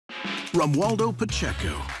Romauldo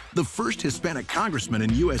Pacheco, the first Hispanic congressman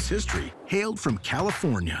in U.S. history, hailed from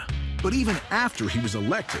California. But even after he was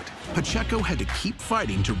elected, Pacheco had to keep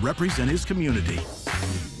fighting to represent his community.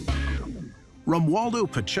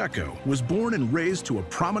 Romauldo Pacheco was born and raised to a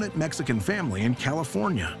prominent Mexican family in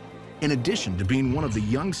California. In addition to being one of the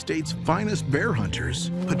young state's finest bear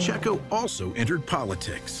hunters, Pacheco also entered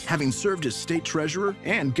politics. Having served as state treasurer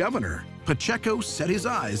and governor, Pacheco set his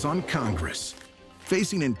eyes on Congress.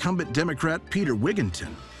 Facing incumbent Democrat Peter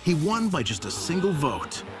Wigginton, he won by just a single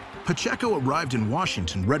vote. Pacheco arrived in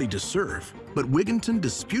Washington ready to serve, but Wigginton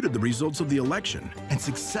disputed the results of the election and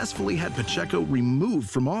successfully had Pacheco removed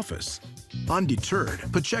from office. Undeterred,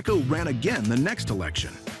 Pacheco ran again the next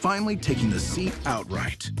election, finally taking the seat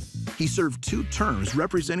outright. He served 2 terms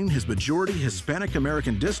representing his majority Hispanic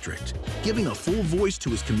American district, giving a full voice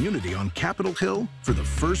to his community on Capitol Hill for the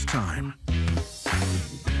first time.